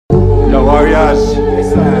warriors,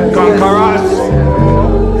 conquerors,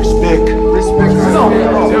 respect.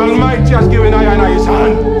 The Almighty has given I and I his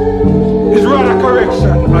hand. His rod of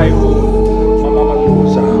correction I hold from Mama.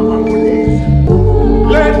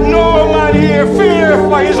 Let no man here fear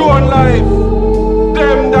for his own life.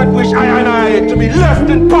 Them that wish I and I to be left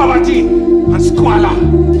in poverty and squalor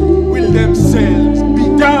will themselves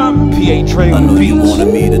be damned. PA train. I know you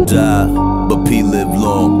wanted me to die, but P live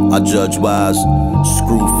long, I judge wise.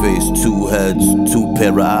 Screw face, two heads, two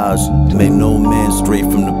pair of eyes. Made no man stray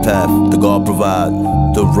from the path the God provide.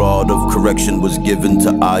 The rod of correction was given to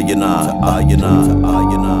I and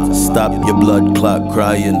I. Stop your blood clot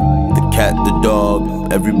crying. The cat, the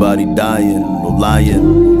dog, everybody dying. No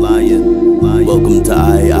lying. Welcome to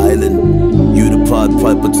I Island. You the pod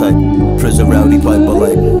piper type, prison rowdy piper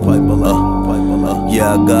like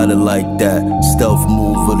yeah, I got it like that. Stealth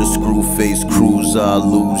move of the screw face cruise, I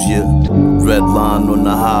lose ya. Red line on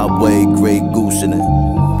the highway, gray goose in it.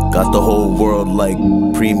 Got the whole world like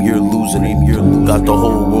Preme, you're losing it. Got the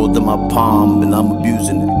whole world in my palm and I'm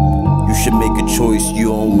abusing it. You should make a choice, you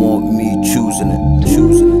don't want me choosing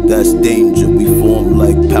it. That's danger, we form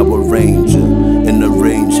like Power Ranger. In the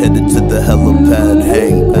range, headed to the helipad,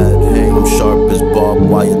 hang. I'm sharp as barbed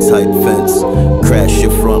wire tight fence. Crash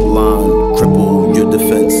your front line, cripple your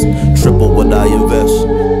defense. Triple what I invest,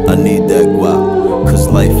 I need that guap. Cause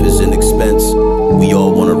life is an expense, we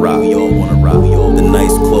all wanna rock. The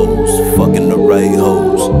nice clothes, fucking the right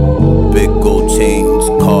hoes. Big gold chains,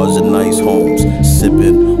 cars and nice homes.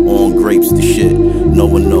 Sipping on grapes, the shit no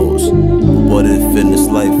one knows. What if in this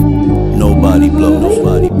life nobody blows?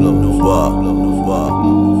 No bar.